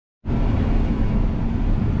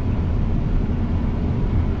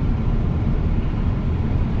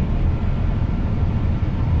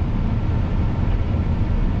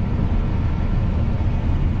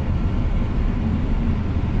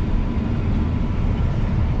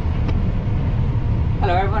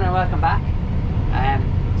welcome back.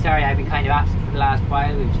 Sorry I've been kind of absent for the last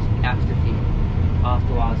while. We've just been absolutely off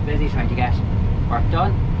the walls busy trying to get work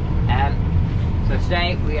done. So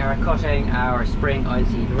today we are cutting our spring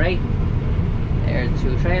oilseed rape. There's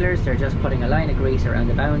two trailers. They're just putting a line of grease around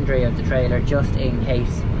the boundary of the trailer just in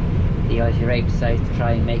case the oilseed rape decides to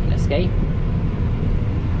try and make an escape.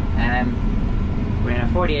 We're in a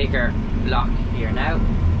 40-acre block here now.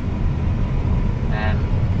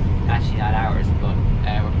 Actually not ours, but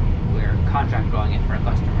we're contract growing it for a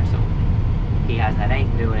customer, so he hasn't had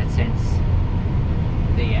anything to do with it since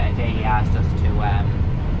the day he asked us to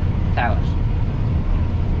plough it.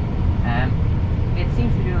 It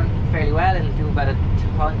seems to be doing fairly well. It'll do about a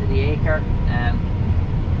ton to the acre.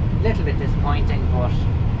 Little bit disappointing, but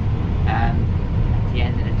at the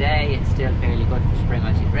end of the day it's still fairly good for spring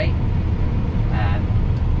oilseed rape.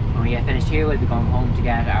 When we get finished here, we'll be going home to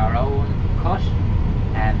get our own cut.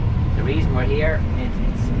 The reason we're here is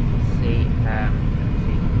it's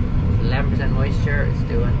 11% moisture. It's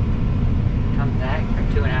doing a ton to the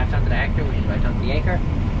hectare, 2.5 tons to the hectare, which is about a ton to the acre.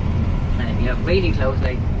 And if you look really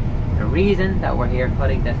closely, the reason that we're here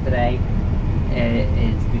cutting this today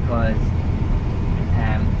is because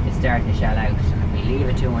it's starting to shell out, and if we leave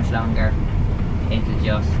it too much longer, it'll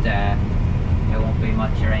just there won't be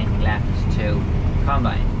much or anything left to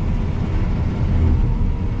combine.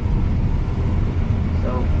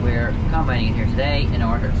 So we're combining it here today in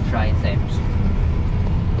order to try and save it.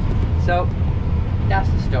 So that's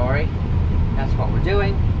the story. That's what we're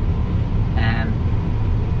doing.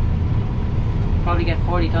 Probably get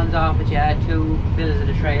 40 tons off it, yeah, 2 fills of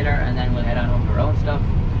the trailer, and then we'll head on home to our own stuff.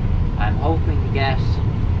 I'm hoping to get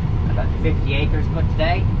about 50 acres cut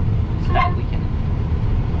today, so that we can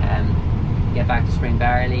get back to spring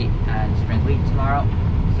barley and spring wheat tomorrow.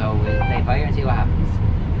 So we'll play by ear and see what happens.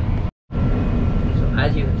 So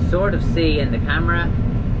as you can sort of see in the camera,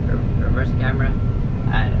 the reverse camera,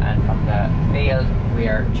 and from the field, we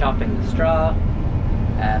are chopping the straw.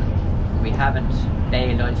 We haven't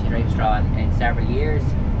baled oilseed rape straw in several years.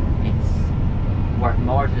 It's worth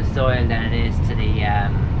more to the soil than it is to the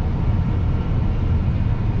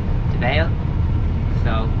bale.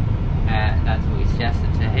 So that's what we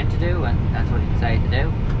suggested to him to do, and that's what he decided to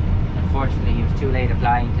do. Unfortunately, he was too late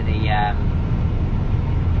applying to the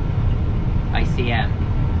ICM,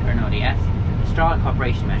 or no, the straw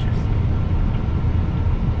incorporation measures.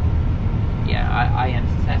 Yeah,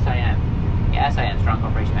 SIM. Yeah, SIM, straw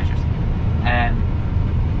incorporation measures.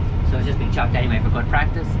 So it's just being chopped anyway for good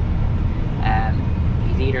practice.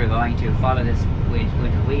 He's either going to follow this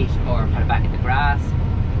winter wheat or put it back in the grass.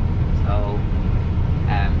 So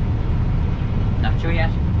not sure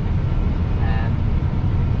yet.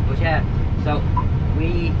 But yeah, so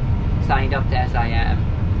we signed up to SIM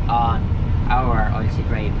on our oilseed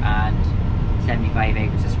rape and 75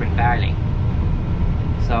 acres of spring barley.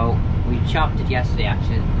 So we chopped it yesterday,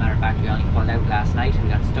 actually. As a matter of fact, we only pulled out last night and we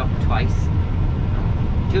got stuck twice.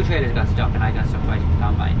 2 trailers got stuck and I got stuck twice with the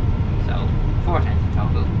combine. So 4 times in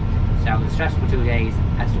total. So that was a stressful 2 days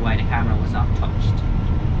as to why the camera was not touched.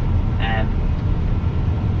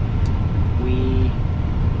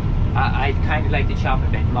 I'd kind of like to chop a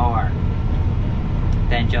bit more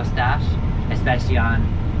than just that, especially on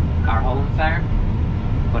our home farm.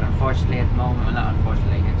 But unfortunately at the moment, well, not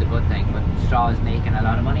unfortunately, it's a good thing, but straw is making a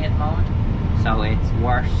lot of money at the moment, so it's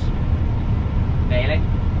worth baling.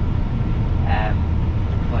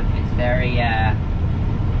 But it's very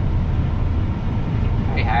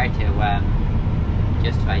very hard to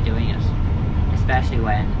justify doing it, especially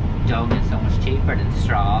when dung is so much cheaper than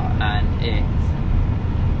straw, and it's,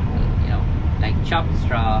 you know, like chopped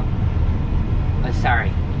straw. Oh,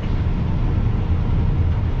 sorry.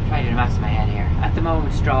 Trying to do the maths in my head here. At the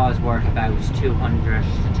moment, straw is worth about 200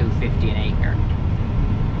 to 250 an acre,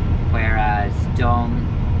 whereas dung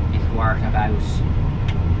is worth about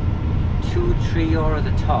 €2-3 euros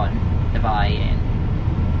a ton to buy in.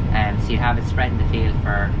 So you'd have it spread in the field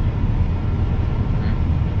for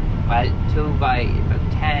well,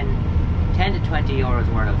 about 10 to 20 euros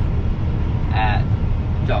worth of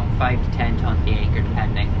dung, 5 to 10 tons the acre,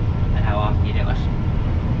 depending on how often you do it.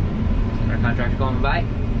 So our contractor going by.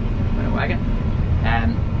 A wagon.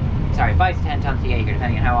 Sorry, 5 to 10 tons the acre,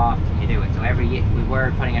 depending on how often you do it. So every year we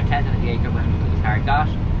were putting out 10 tons the acre when it was hard got,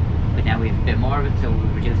 but now we have a bit more of it, so we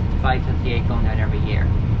reduced it to 5 tons the acre going out every year.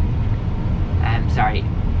 Sorry,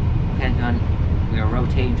 depending on, we were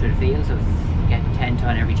rotating through the field, so it's getting 10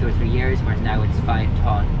 ton every 2 or 3 years, whereas now it's 5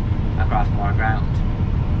 ton across more ground.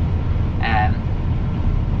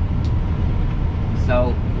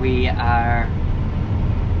 So we are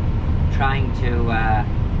trying to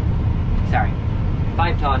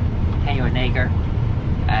 5 ton, 10 euros an acre.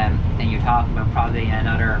 then you're talking about probably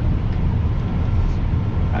another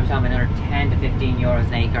 10 to 15 euros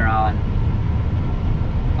an acre on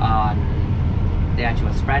the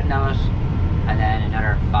actual spreading of it, and then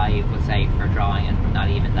another 5, we'll say, for drawing it, but not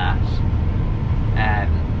even that.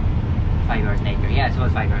 5 euros an acre, yeah, so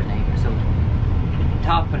it's 5 euros an acre. So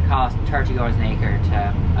top would cost 30 euros an acre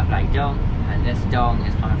to apply dung, and this dung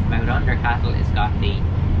is coming from out under cattle. It's got the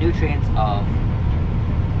nutrients of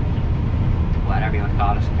whatever you want to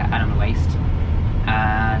call it, animal waste,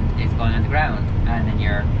 and it's going on the ground. And then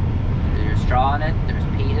there's straw in it, there's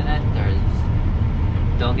peat in it, there's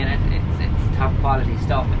dung in it. It's top quality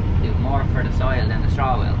stuff. It'll do more for the soil than the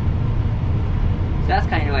straw will. So that's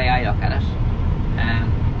kind of the way I look at it.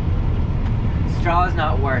 Straw is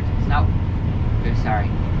not worth,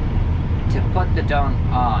 to put the dung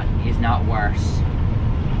on is not worth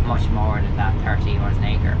much more than that 30 euros an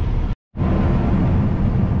acre.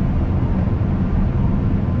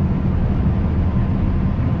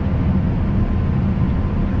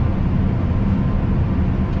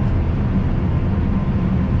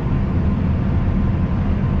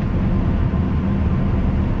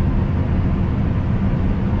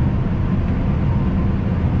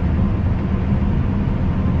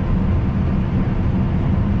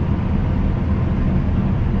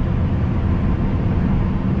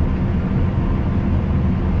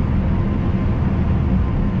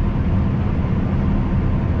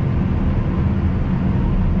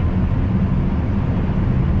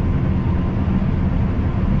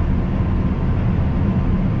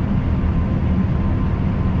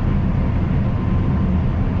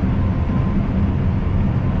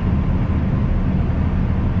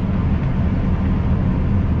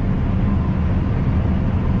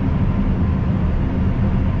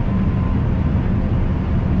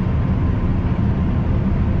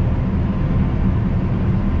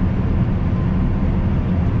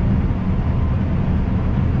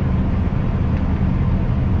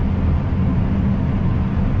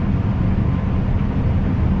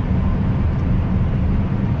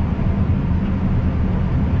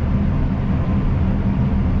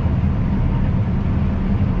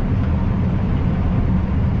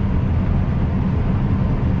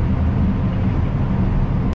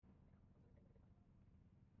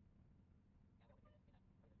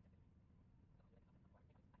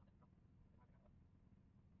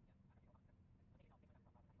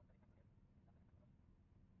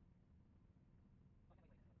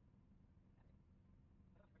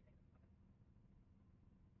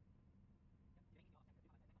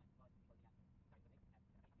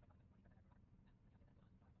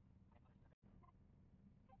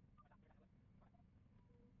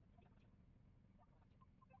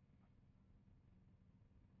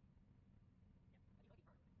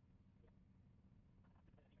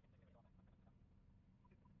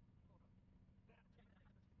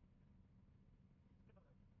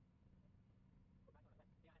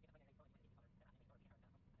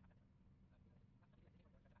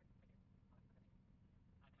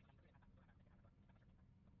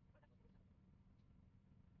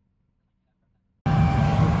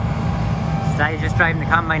 I'm just driving the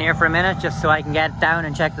combine here for a minute just so I can get down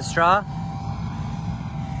and check the straw.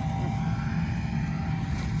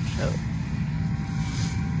 So.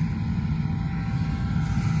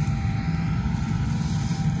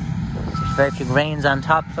 There's very few grains on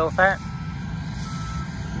top so far.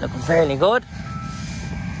 Looking fairly good.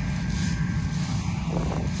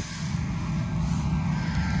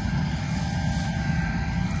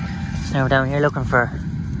 So now we're down here looking for,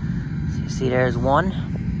 so you see there's one.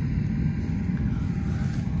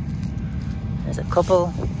 There's a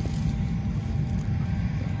couple.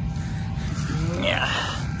 Yeah.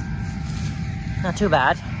 Not too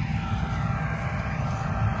bad.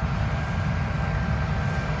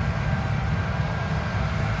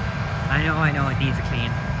 I know it needs a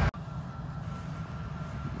clean.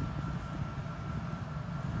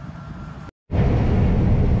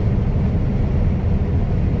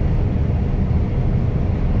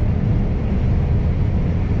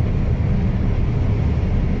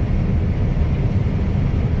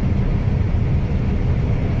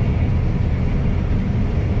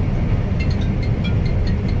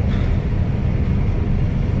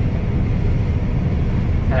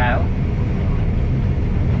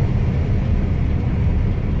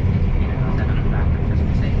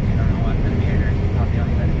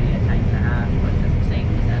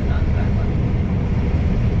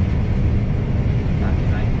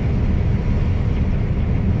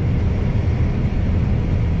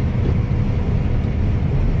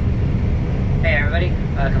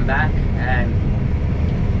 Welcome back.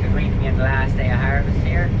 You're greeting me on the last day of harvest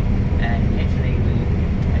here, and literally we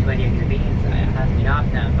 20 acres of beans. I haven't been off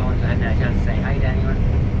now phone, so I haven't had a chance to say hi to anyone.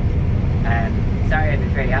 Sorry I've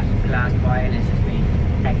been fairly absent for the last while, it's just been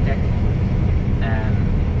hectic.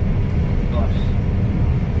 But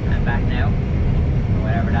I'm back now, or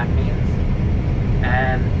whatever that means.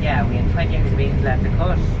 Yeah, we have 20 acres of beans left to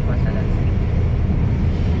cut. What's that?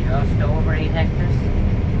 Just over 8 hectares.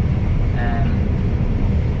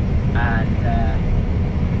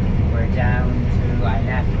 We're down to, I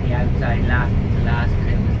left the outside lap to last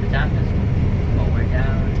because it was the dampest, but we're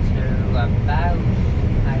down to about,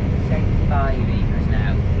 I'd say 5 acres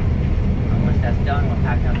now. And once that's done, we'll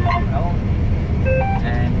pack up and go home.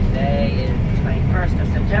 And today is the 21st of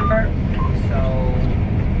September, so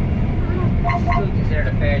we consider it a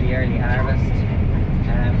fairly early harvest.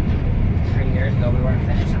 3 years ago we weren't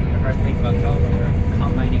finished until the first week of October. We were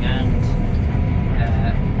combining and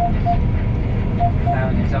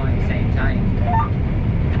plowing and sowing at the same time.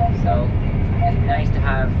 So it's nice to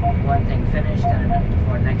have one thing finished and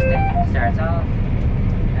before the next thing starts off.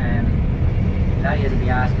 Daddy will be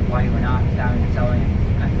asking why we're not plowing and sowing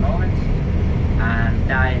at the moment, and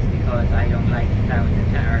that is because I don't like plowing in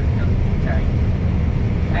September. No, sorry,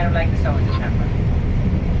 I don't like the sowing in September.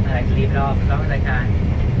 I like to leave it off as long as I can.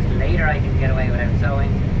 The later I can get away without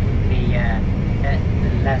sowing, the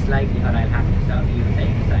less likelihood I'll have to use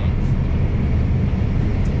science.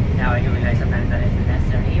 Now I do realise sometimes that isn't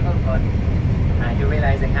necessarily evil, but I do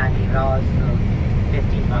realise I can't leave it all until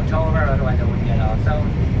 15th of October, otherwise I wouldn't get it all sown.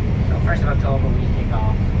 So 1st of October we kick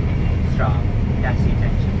off strong. That's the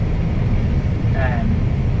intention.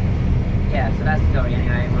 Yeah, so that's the story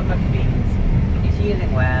anyway. We're cooking beans. It's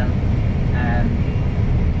yielding well.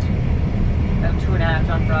 About 2.5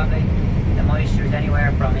 tonne probably. The moisture is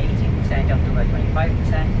anywhere from 18% up to about 25%.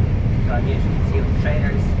 So I'll be able to see with the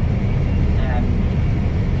trailers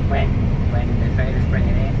when the trailers bring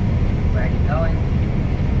it in, where it's going,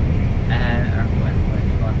 or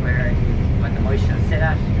what the moisture will sit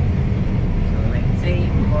at. So we can see,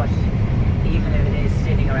 but even if it is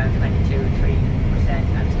sitting around 22-23%,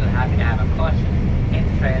 I'm still happy to have a cut in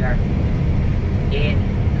the trailer, in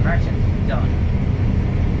the merchant's done.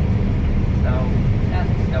 So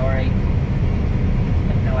that's the story.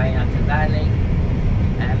 Taken away not too badly.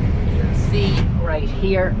 You'll see right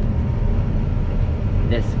here,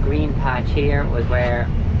 this green patch here was where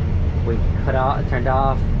we turned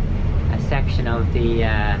off a section of the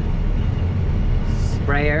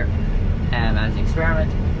sprayer as an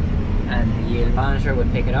experiment, and the yield monitor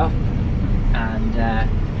would pick it up and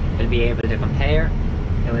we'll be able to compare.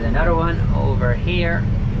 There was another one over here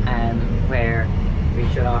where we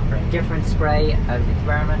shut off for a different spray as an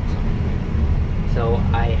experiment. So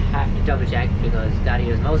I have to double check because Daddy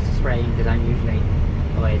does most of the spraying because I'm usually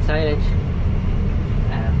away at silage.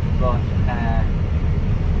 But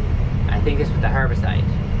I think this was the herbicide.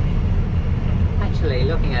 Actually,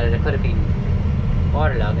 looking at it, it could have been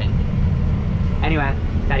waterlogging. Anyway,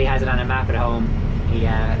 Daddy has it on a map at home. He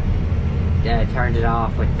turned it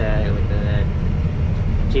off with the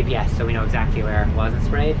GPS, so we know exactly where it wasn't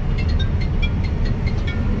sprayed.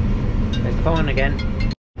 There's the phone again.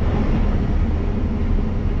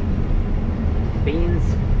 Beans,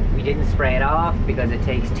 we didn't spray it off because it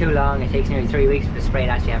takes too long. It takes nearly 3 weeks for the spray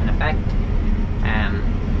to actually have an effect, and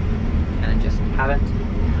I just haven't.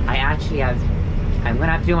 I'm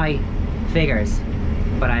gonna have to do my figures,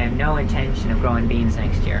 but I have no intention of growing beans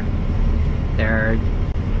next year. They're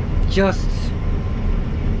just,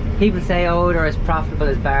 people say, oh, they're as profitable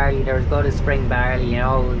as barley, they're as good as spring barley, you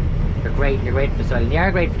know, they're great for the soil. They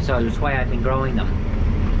are great for the soil, which is why I've been growing them.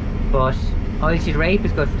 But oilseed rape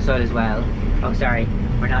is good for the soil as well. Oh, sorry,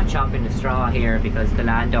 we're not chopping the straw here because the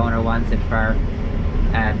landowner wants it for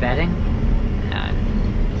bedding. And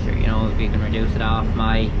sure, you know, if you can reduce it off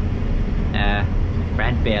my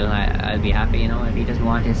rent bill, I'll be happy. You know, if he doesn't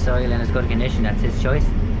want his soil in as good a condition, that's his choice.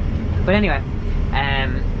 But anyway,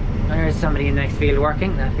 there's somebody in the next field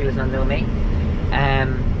working. That field is not new me.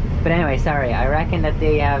 But anyway, sorry, I reckon that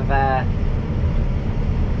they have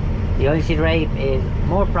the oilseed rape is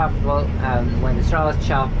more profitable. When the straw is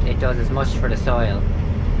chopped, it does as much for the soil.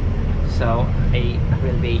 So I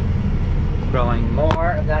will be growing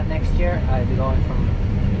more of that next year. I'll be going from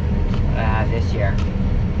this year.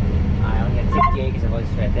 I only had 60 acres of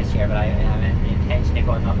oilseed rape this year, but I have an intention of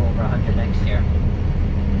going up over 100 next year.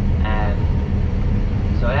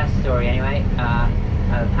 So that's the story anyway.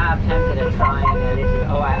 I'll have tempted at trying a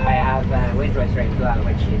little. Oh, I have windrow rape as well,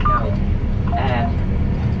 which you know.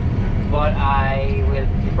 But I will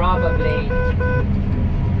probably.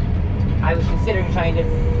 I was considering trying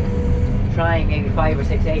maybe 5 or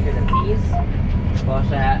 6 acres of peas, but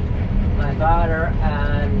my father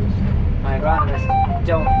and My agronomists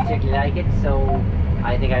don't particularly like it, so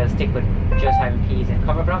I think I'll stick with just having peas and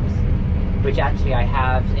cover crops, which actually I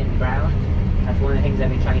have in the ground. That's one of the things I've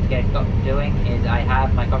been trying to get doing, is I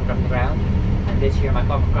have my cover crop in the ground, and this year my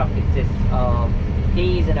cover crop consists of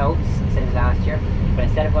peas and oats, same as last year, but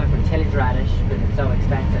instead of going for tillage radish, because it's so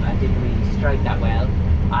expensive and didn't really strike that well,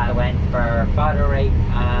 I went for fodder rape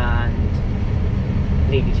and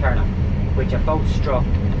leafy turnip, which are both struck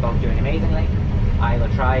and both doing amazingly. I will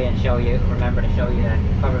try and show you, remember to show you the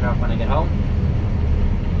cover crop when I get home.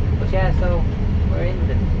 But yeah, so we're in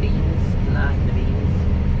the beans, the last of the beans.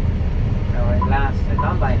 No, we're in the last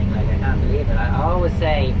combining, like I can't believe it. I always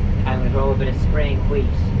say I'm going to grow a bit of spring wheat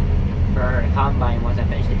for the combine once I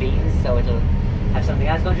finish the beans, so it'll have something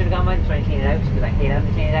else going through the combine, trying to clean it out, because I hate having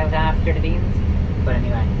to clean it out after the beans. But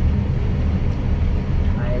anyway,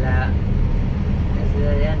 this is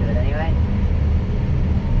the end of it anyway.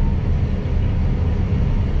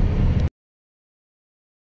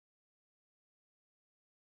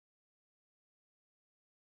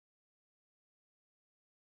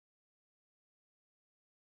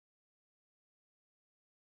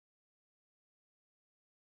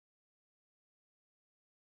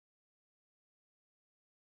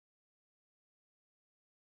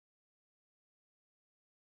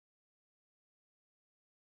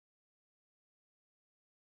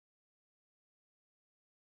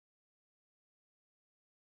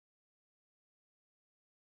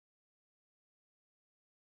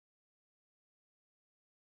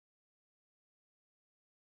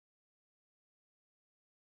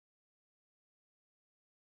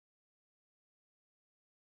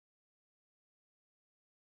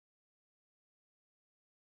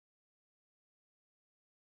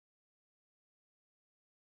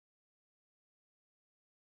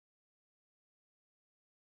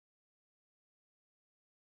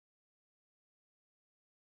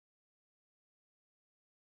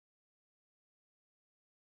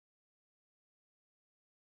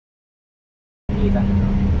 Either.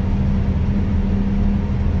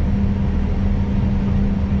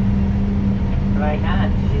 But I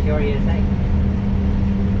can't, she's your USA.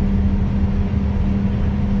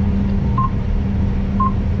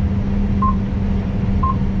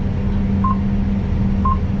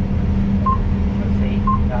 Let's see,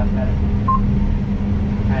 that's better.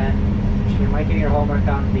 You might do your homework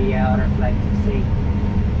on the other flights to see.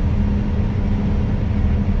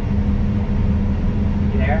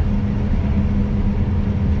 You there?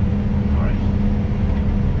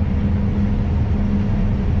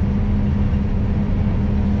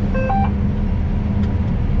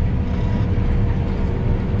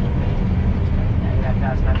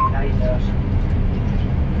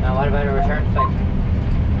 Now what about a return flight?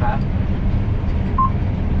 Huh?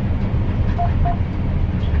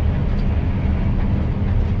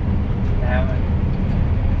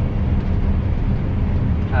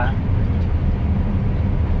 Huh?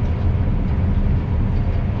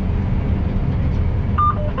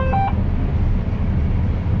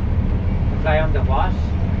 Fly on the what?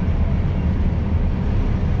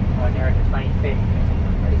 Oh, near the 25th.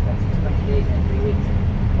 That's 20 days in 3 weeks.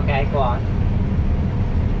 Okay, go on.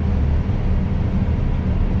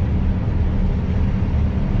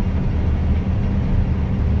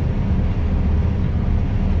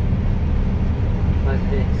 What's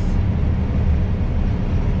this?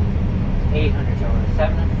 800 euros,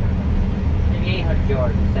 700, maybe 800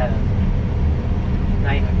 euros instead of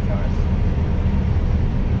 900 euros.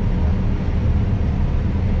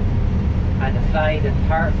 And to fly out the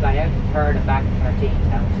 3rd and back the 13th,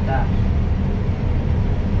 how much is that?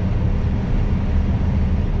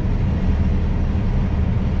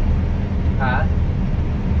 Huh?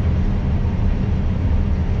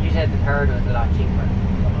 You said the 3rd was a lot cheaper.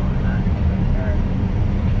 Come on, man. The 3rd.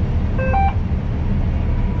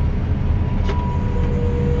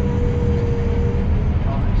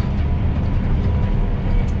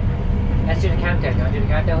 Let's do the countdown. You want to do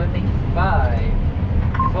the countdown with me?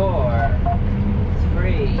 5, 4,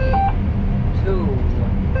 3, 2,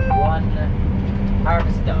 1.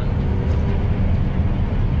 Harvest done.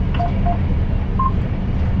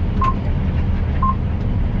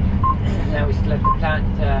 Now we still have the plant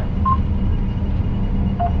to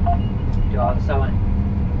do all the sowing.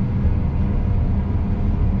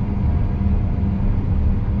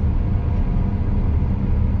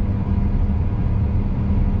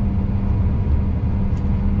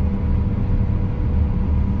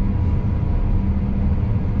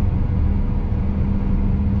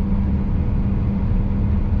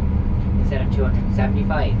 Instead of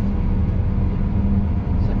 275.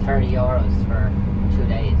 So 30 euros for 2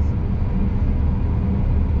 days.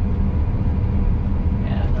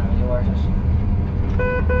 Yeah, that's not really worth it.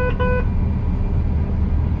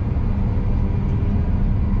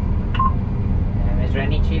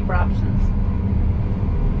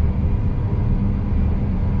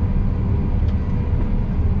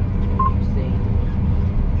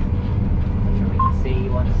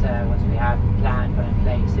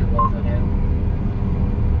 goes with who.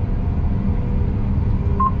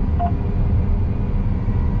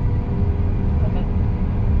 Okay.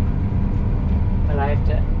 Well, I have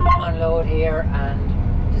to unload here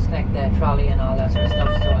and disconnect the trolley and all that sort of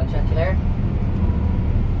stuff, so I'll chat to you later.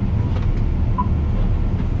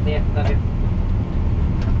 See ya, love you.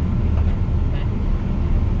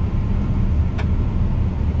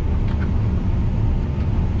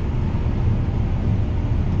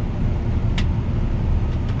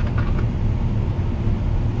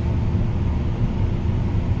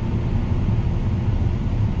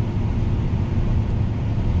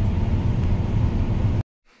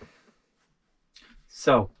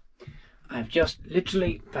 So, I've just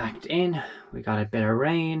literally backed in. We got a bit of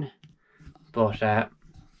rain, but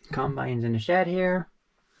combine's in the shed here,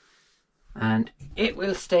 and it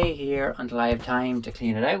will stay here until I have time to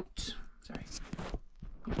clean it out. Sorry.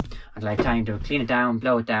 Until I have time to clean it down,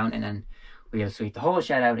 blow it down, and then we'll sweep the whole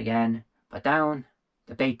shed out again, put down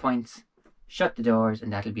the bait points, shut the doors,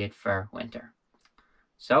 and that'll be it for winter.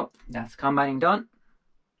 So, that's combining done.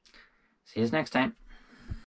 See you next time.